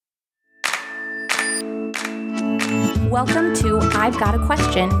Welcome to I've Got a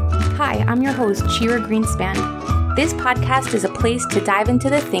Question. Hi, I'm your host, Shira Greenspan. This podcast is a place to dive into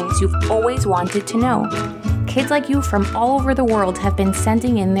the things you've always wanted to know. Kids like you from all over the world have been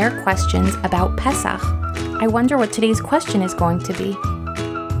sending in their questions about Pesach. I wonder what today's question is going to be.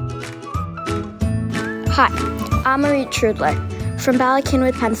 Hi, I'm Marie Trudler from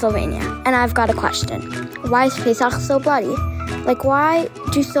Ballackinwood, Pennsylvania, and I've got a question. Why is Pesach so bloody? Like, why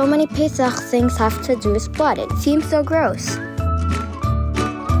do so many Pesach things have to do with blood? It seems so gross.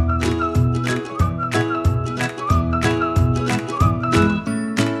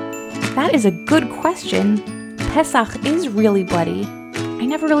 That is a good question. Pesach is really bloody. I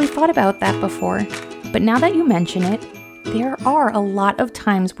never really thought about that before, but now that you mention it, there are a lot of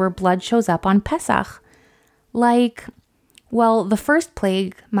times where blood shows up on Pesach. Like, well, the first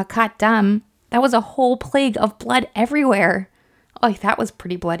plague, Makat Dam, that was a whole plague of blood everywhere. Oh, that was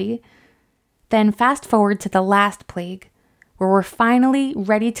pretty bloody. Then fast forward to the last plague, where we're finally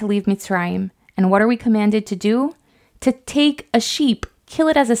ready to leave Mitzrayim. And what are we commanded to do? To take a sheep, kill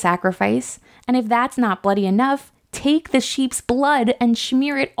it as a sacrifice, and if that's not bloody enough, take the sheep's blood and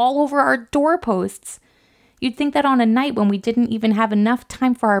smear it all over our doorposts. You'd think that on a night when we didn't even have enough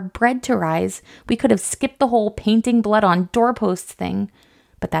time for our bread to rise, we could have skipped the whole painting blood on doorposts thing.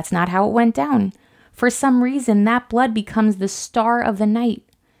 But that's not how it went down. For some reason, that blood becomes the star of the night.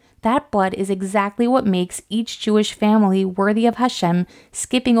 That blood is exactly what makes each Jewish family worthy of Hashem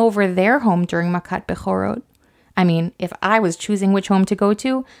skipping over their home during Makat Bechorot. I mean, if I was choosing which home to go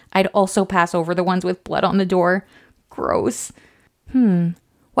to, I'd also pass over the ones with blood on the door. Gross.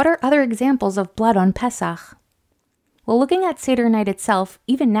 What are other examples of blood on Pesach? Well, looking at Seder night itself,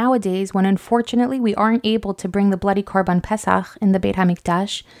 even nowadays when unfortunately we aren't able to bring the bloody Korban Pesach in the Beit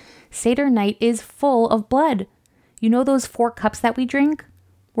HaMikdash, Seder night is full of blood. You know those 4 cups that we drink?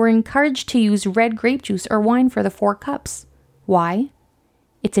 We're encouraged to use red grape juice or wine for the 4 cups. Why?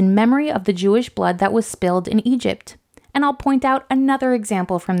 It's in memory of the Jewish blood that was spilled in Egypt. And I'll point out another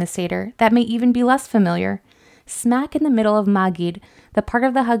example from the Seder that may even be less familiar. Smack in the middle of Magid, the part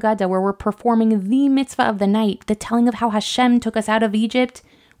of the Haggadah where we're performing the mitzvah of the night, the telling of how Hashem took us out of Egypt,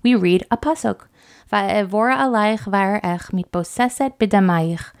 we read a pasuk. Va'evora alayich va'arech mitboseset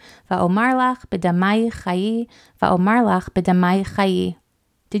b'damayich, va'omar lach b'damayich chayi, va'omar lach b'damayich chayi.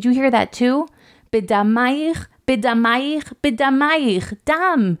 Did you hear that too? B'damayich, b'damayich, b'damayich.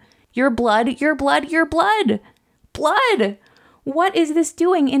 Dam! Your blood, your blood, your blood. Blood! What is this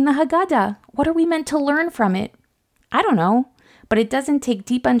doing in the Haggadah? What are we meant to learn from it? I don't know, but it doesn't take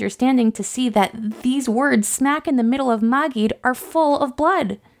deep understanding to see that these words smack in the middle of Magid are full of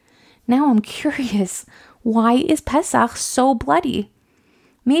blood. Now I'm curious, why is Pesach so bloody?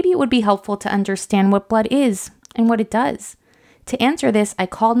 Maybe it would be helpful to understand what blood is and what it does. To answer this, I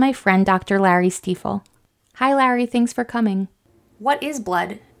called my friend Dr. Larry Stiefel. Hi Larry, thanks for coming. What is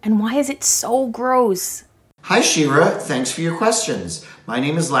blood and why is it so gross? Hi Shira, thanks for your questions. My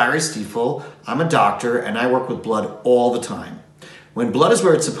name is Larry Stiefel. I'm a doctor and I work with blood all the time. When blood is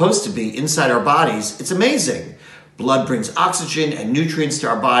where it's supposed to be inside our bodies, it's amazing. Blood brings oxygen and nutrients to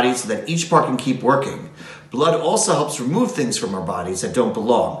our bodies so that each part can keep working. Blood also helps remove things from our bodies that don't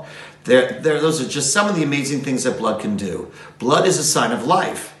belong. Those are just some of the amazing things that blood can do. Blood is a sign of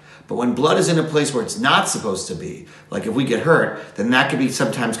life. But when blood is in a place where it's not supposed to be, like if we get hurt, then that can be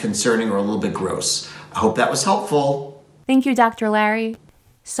sometimes concerning or a little bit gross. I hope that was helpful. Thank you, Dr. Larry.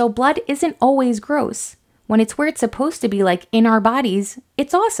 So blood isn't always gross. When it's where it's supposed to be, like in our bodies,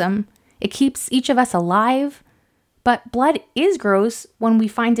 it's awesome. It keeps each of us alive. But blood is gross when we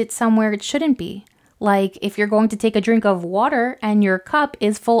find it somewhere it shouldn't be. Like if you're going to take a drink of water and your cup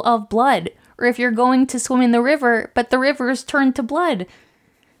is full of blood. Or if you're going to swim in the river, but the river's turned to blood.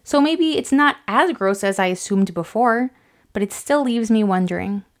 So maybe it's not as gross as I assumed before, but it still leaves me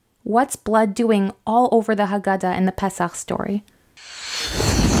wondering, what's blood doing all over the Haggadah and the Pesach story?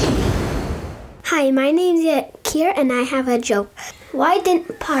 Hi, my name's Yakir and I have a joke. Why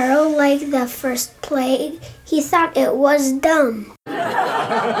didn't Paro like the first plague? He thought it was dumb.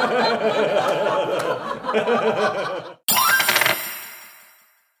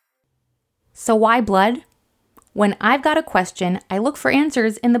 So why blood? When I've got a question, I look for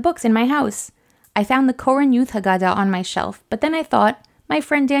answers in the books in my house. I found the Koren Youth Haggadah on my shelf, but then I thought, my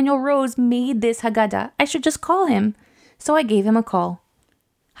friend Daniel Rose made this Haggadah. I should just call him. So I gave him a call.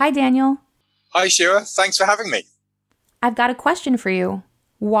 Hi, Daniel. Hi, Shira. Thanks for having me. I've got a question for you.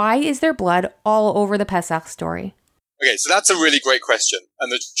 Why is there blood all over the Pesach story? Okay, so that's a really great question.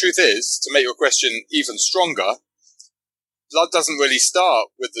 And the truth is, to make your question even stronger, blood doesn't really start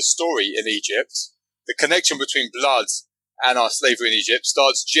with the story in Egypt. The connection between blood and our slavery in Egypt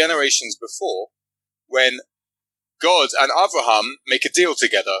starts generations before, when God and Avraham make a deal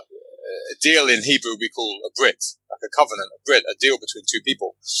together. A deal in Hebrew we call a brit, like a covenant, a brit, a deal between two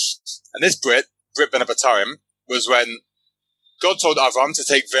people. And this brit ben Abatarim, was when God told Avraham to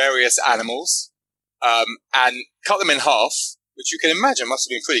take various animals and cut them in half, which you can imagine must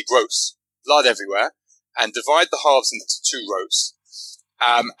have been pretty gross, blood everywhere, and divide the halves into two rows.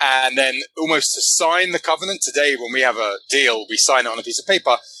 And then almost to sign the covenant, today when we have a deal, we sign it on a piece of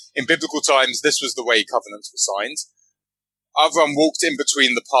paper. In biblical times, this was the way covenants were signed. Avram walked in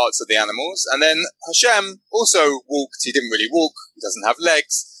between the parts of the animals, and then Hashem also walked. He didn't really walk, he doesn't have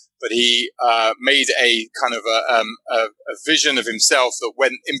legs, but he made a kind of a vision of himself that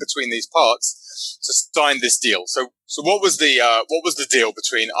went in between these parts to sign this deal. So what was the deal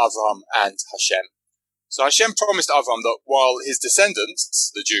between Avram and Hashem? So Hashem promised Avram that while his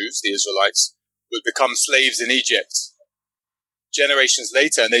descendants, the Jews, the Israelites, would become slaves in Egypt generations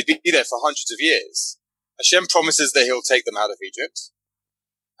later, and they'd be there for hundreds of years, Hashem promises that he'll take them out of Egypt,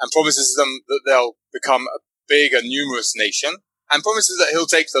 and promises them that they'll become a big and numerous nation, and promises that he'll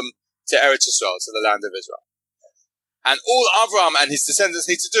take them to Eretz Yisrael, to the land of Israel. And all Avram and his descendants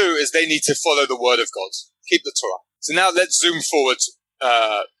need to do is they need to follow the word of God, keep the Torah. So now let's zoom forward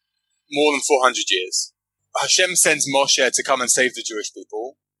more than 400 years. Hashem sends Moshe to come and save the Jewish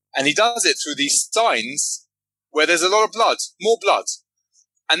people, and he does it through these signs where there's a lot of blood, more blood.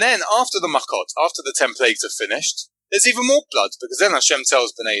 And then after the Makot, after the 10 plagues are finished, there's even more blood, because then Hashem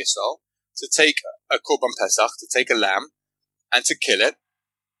tells Bnei Yisrael to take a Korban Pesach, to take a lamb, and to kill it,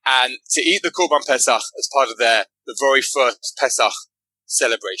 and to eat the Korban Pesach as part of the very first Pesach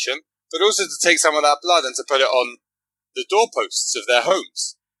celebration, but also to take some of that blood and to put it on the doorposts of their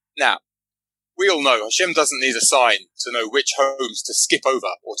homes. Now, we all know Hashem doesn't need a sign to know which homes to skip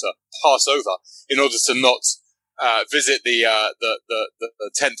over or to pass over in order to not visit the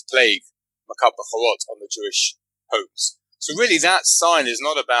 10th plague, Makat Bechorot, on the Jewish homes. So really that sign is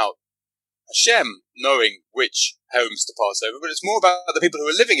not about Hashem knowing which homes to pass over, but it's more about the people who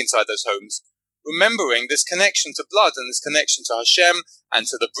are living inside those homes, remembering this connection to blood and this connection to Hashem and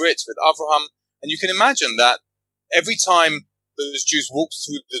to the Brit with Avraham. And you can imagine that every time those Jews walked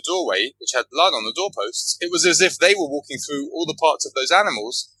through the doorway, which had blood on the doorposts, it was as if they were walking through all the parts of those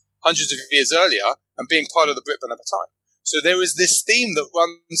animals hundreds of years earlier and being part of the Brit Ben Abatarim. So there is this theme that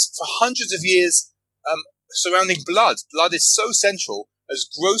runs for hundreds of years surrounding blood. Blood is so central. As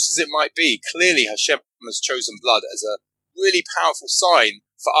gross as it might be, clearly Hashem has chosen blood as a really powerful sign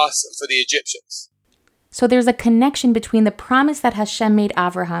for us and for the Egyptians. So there's a connection between the promise that Hashem made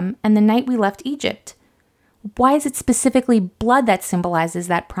Avraham and the night we left Egypt. Why is it specifically blood that symbolizes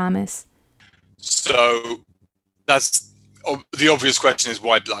that promise? So that's the obvious question, is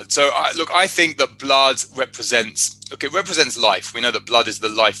why blood? So I think that blood represents life. We know that blood is the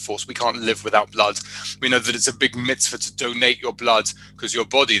life force. We can't live without blood. We know that it's a big mitzvah to donate your blood, because your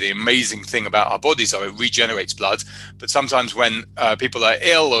body, the amazing thing about our bodies are it regenerates blood. But sometimes when people are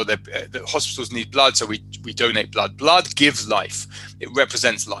ill or the hospitals need blood, so we donate blood. Blood gives life. It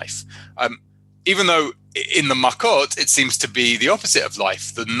represents life. Even though in the Makot, it seems to be the opposite of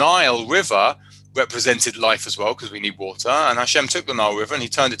life. The Nile River represented life as well, because we need water, and Hashem took the Nile River and he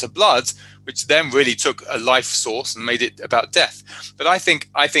turned it to blood, which then really took a life source and made it about death. But I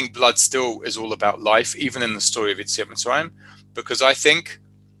think blood still is all about life, even in the story of Yetziat Mitzrayim, because I think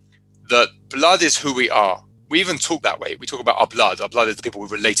that blood is who we are. We even talk that way. We talk about our blood. Our blood is the people we're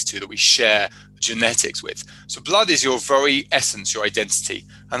related to, that we share genetics with. So blood is your very essence, your identity.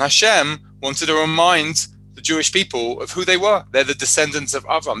 And Hashem wanted to remind the Jewish people of who they were. They're the descendants of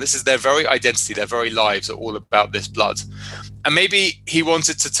Avram. This is their very identity. Their very lives are all about this blood. And maybe he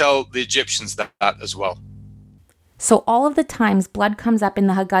wanted to tell the Egyptians that as well. So all of the times blood comes up in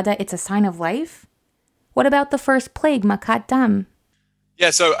the Haggadah, it's a sign of life? What about the first plague, Makat Dam?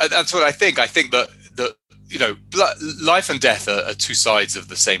 Yeah, so that's what I think. I think that blood, life and death are two sides of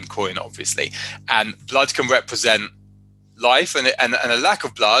the same coin, obviously. And blood can represent life, and a lack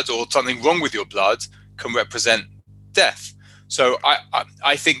of blood or something wrong with your blood can represent death. So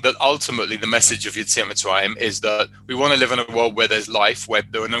I think that ultimately the message of Yetziat Mitzrayim is that we want to live in a world where there's life, where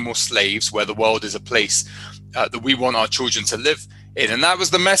there are no more slaves, where the world is a place that we want our children to live in. And that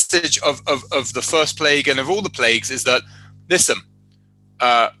was the message of the first plague and of all the plagues, is that, listen,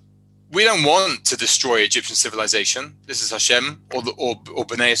 we don't want to destroy Egyptian civilization. This is Hashem or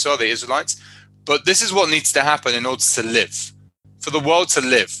Bnei Yisrael, the Israelites. But this is what needs to happen in order to live, for the world to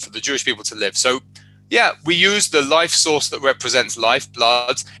live, for the Jewish people to live. So yeah, we use the life source that represents life,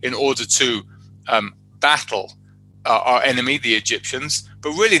 blood, in order to battle our enemy, the Egyptians.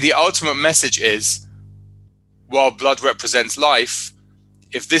 But really, the ultimate message is, while blood represents life,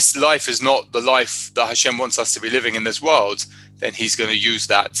 if this life is not the life that Hashem wants us to be living in this world, then he's going to use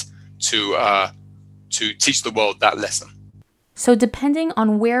that to teach the world that lesson. So depending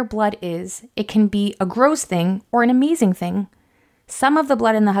on where blood is, it can be a gross thing or an amazing thing. Some of the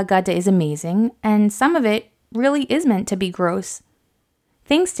blood in the Haggadah is amazing, and some of it really is meant to be gross.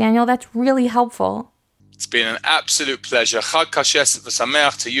 Thanks, Daniel. That's really helpful. It's been an absolute pleasure. Chag Kashes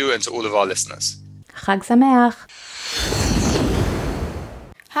v'Sameach to you and to all of our listeners. Chag Sameach.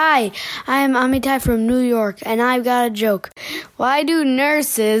 Hi, I'm Amitai from New York, and I've got a joke. Why do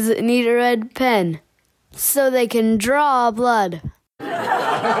nurses need a red pen? So they can draw blood.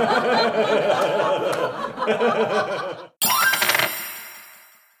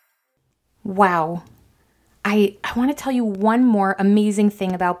 Wow. I want to tell you one more amazing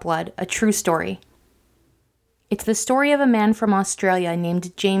thing about blood, a true story. It's the story of a man from Australia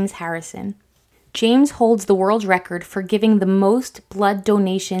named James Harrison. James holds the world record for giving the most blood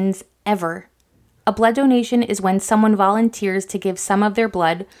donations ever. A blood donation is when someone volunteers to give some of their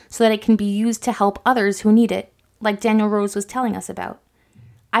blood so that it can be used to help others who need it, like Daniel Rose was telling us about.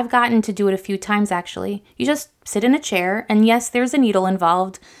 I've gotten to do it a few times, actually. You just sit in a chair, and yes, there's a needle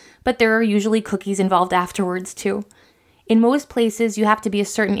involved, but there are usually cookies involved afterwards, too. In most places, you have to be a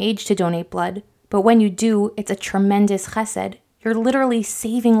certain age to donate blood, but when you do, it's a tremendous chesed. You're literally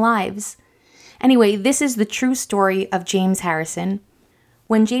saving lives. Anyway, this is the true story of James Harrison.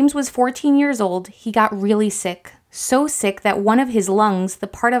 When James was 14 years old, he got really sick. So sick that one of his lungs, the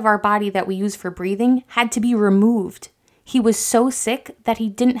part of our body that we use for breathing, had to be removed. He was so sick that he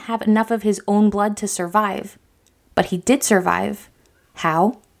didn't have enough of his own blood to survive. But he did survive.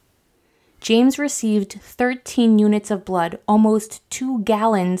 How? James received 13 units of blood, almost 2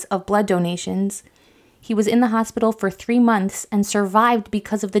 gallons of blood donations. He was in the hospital for 3 months and survived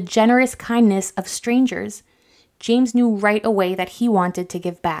because of the generous kindness of strangers. James knew right away that he wanted to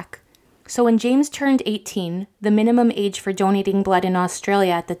give back. So when James turned 18, the minimum age for donating blood in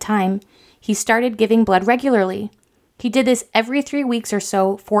Australia at the time, he started giving blood regularly. He did this every 3 weeks or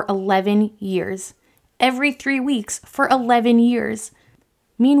so for 11 years. Every 3 weeks for 11 years.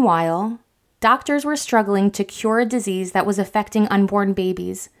 Meanwhile, doctors were struggling to cure a disease that was affecting unborn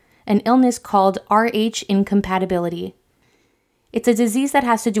babies, an illness called Rh incompatibility. It's a disease that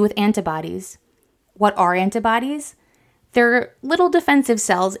has to do with antibodies. What are antibodies? They're little defensive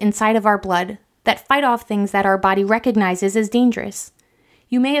cells inside of our blood that fight off things that our body recognizes as dangerous.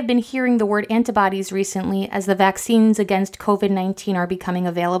 You may have been hearing the word antibodies recently as the vaccines against COVID-19 are becoming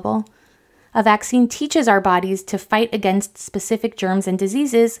available. A vaccine teaches our bodies to fight against specific germs and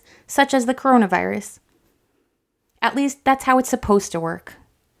diseases, such as the coronavirus. At least that's how it's supposed to work.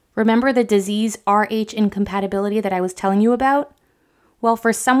 Remember the disease Rh incompatibility that I was telling you about? Well,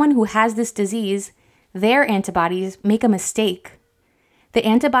 for someone who has this disease, their antibodies make a mistake. The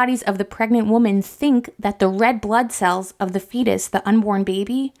antibodies of the pregnant woman think that the red blood cells of the fetus, the unborn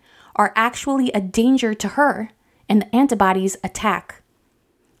baby, are actually a danger to her, and the antibodies attack.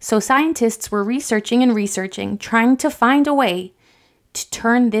 So scientists were researching, trying to find a way to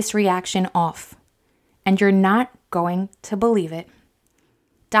turn this reaction off. And you're not going to believe it.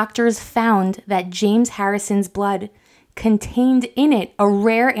 Doctors found that James Harrison's blood contained in it a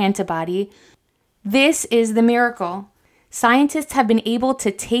rare antibody. This is the miracle. Scientists have been able to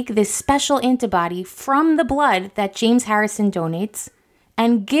take this special antibody from the blood that James Harrison donates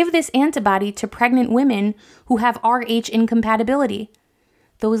and give this antibody to pregnant women who have Rh incompatibility.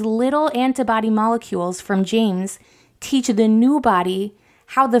 Those little antibody molecules from James teach the new body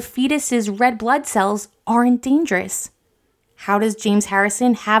how the fetus's red blood cells aren't dangerous. How does James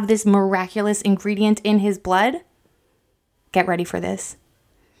Harrison have this miraculous ingredient in his blood? Get ready for this.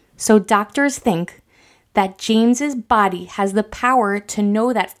 So doctors think that James's body has the power to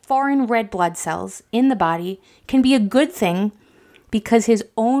know that foreign red blood cells in the body can be a good thing because his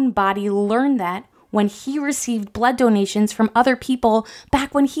own body learned that when he received blood donations from other people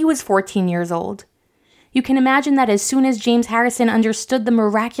back when he was 14 years old. You can imagine that as soon as James Harrison understood the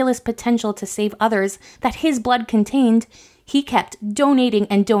miraculous potential to save others that his blood contained, he kept donating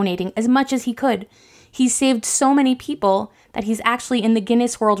and donating as much as he could. He saved so many people that he's actually in the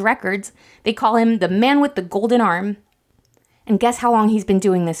Guinness World Records. They call him the man with the golden arm. And guess how long he's been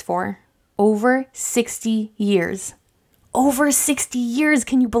doing this for? Over 60 years. Over 60 years,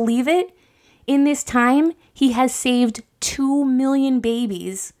 can you believe it? In this time, he has saved 2 million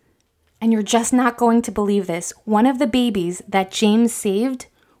babies. And you're just not going to believe this. One of the babies that James saved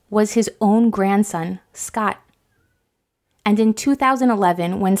was his own grandson, Scott. And in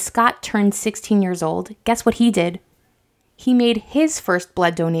 2011, when Scott turned 16 years old, guess what he did? He made his first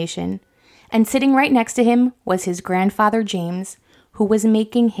blood donation. And sitting right next to him was his grandfather, James, who was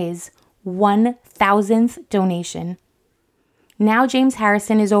making his 1,000th donation. Now James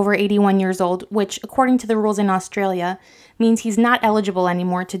Harrison is over 81 years old, which, according to the rules in Australia, means he's not eligible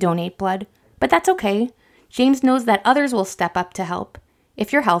anymore to donate blood. But that's okay. James knows that others will step up to help.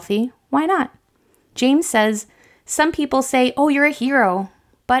 If you're healthy, why not? James says, "Some people say, oh, you're a hero,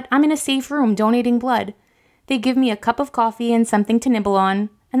 but I'm in a safe room donating blood. They give me a cup of coffee and something to nibble on,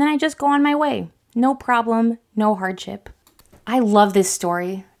 and then I just go on my way. No problem, no hardship." I love this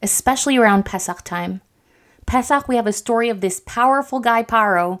story, especially around Pesach time. Pesach, we have a story of this powerful guy,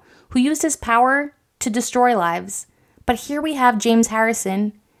 Paro, who used his power to destroy lives. But here we have James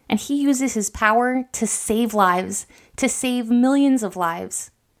Harrison, and he uses his power to save lives, to save millions of lives.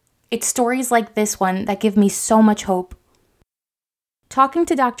 It's stories like this one that give me so much hope. Talking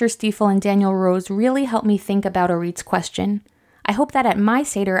to Dr. Stiefel and Daniel Rose really helped me think about Orit's question. I hope that at my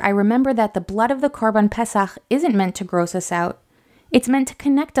Seder I remember that the blood of the Korban Pesach isn't meant to gross us out. It's meant to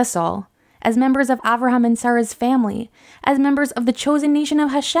connect us all, as members of Avraham and Sarah's family, as members of the chosen nation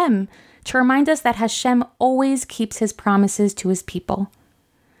of Hashem, to remind us that Hashem always keeps his promises to his people.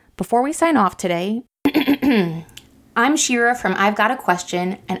 Before we sign off today, I'm Shira from I've Got a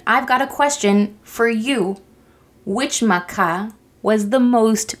Question, and I've got a question for you. Which makkah was the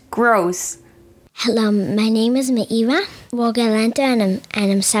most gross? Hello, my name is Meira Wogalenta, and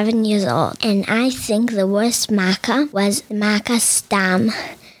I'm 7 years old. And I think the worst makkah was makkah stam.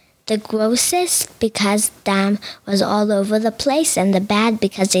 The grossest because stam was all over the place, and the bad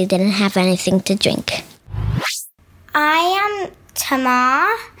because they didn't have anything to drink. I am Tamar,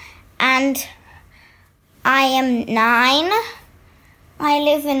 and I am 9. I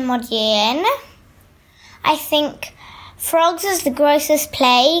live in Modi'in. I think frogs is the grossest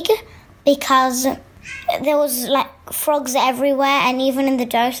plague because there was frogs everywhere, and even in the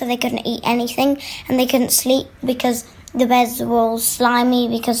dough, so they couldn't eat anything, and they couldn't sleep because the beds were all slimy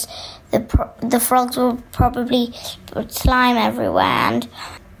because the frogs were probably slime everywhere, and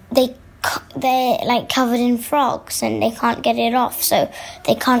they're covered in frogs and they can't get it off, so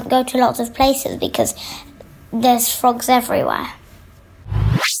they can't go to lots of places because there's frogs everywhere.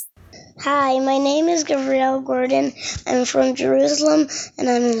 Hi, my name is Gabrielle Gordon. I'm from Jerusalem, and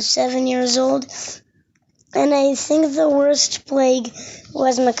I'm 7 years old. And I think the worst plague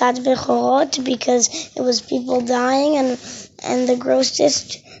was Makat Bechorot because it was people dying, and the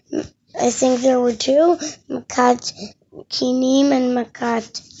grossest, I think there were 2, Makat Kinim and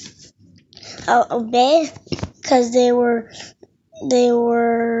Makat Obeh, because they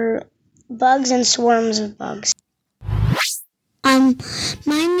were bugs and swarms of bugs.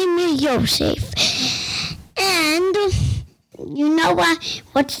 My name is Yosef, and you know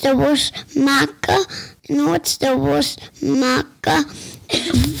what's the worst makkah? And what's the worst makkah?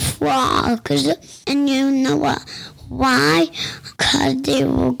 Frogs. And you know what? Why? Because they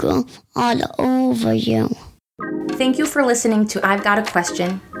will go all over you. Thank you for listening to I've Got a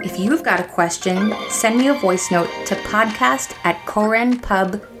Question. If you've got a question, send me a voice note to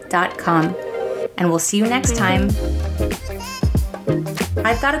podcast@korenpub.com. And we'll see you next time.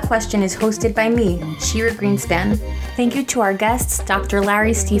 I've Got a Question is hosted by me, Shira Greenspan. Thank you to our guests, Dr.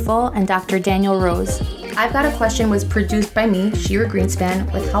 Larry Stiefel and Dr. Daniel Rose. I've Got a Question was produced by me, Shira Greenspan,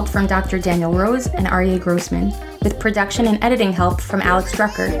 with help from Dr. Daniel Rose and Aryeh Grossman, with production and editing help from Alex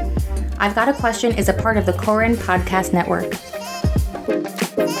Drucker. I've Got a Question is a part of the Koren Podcast Network.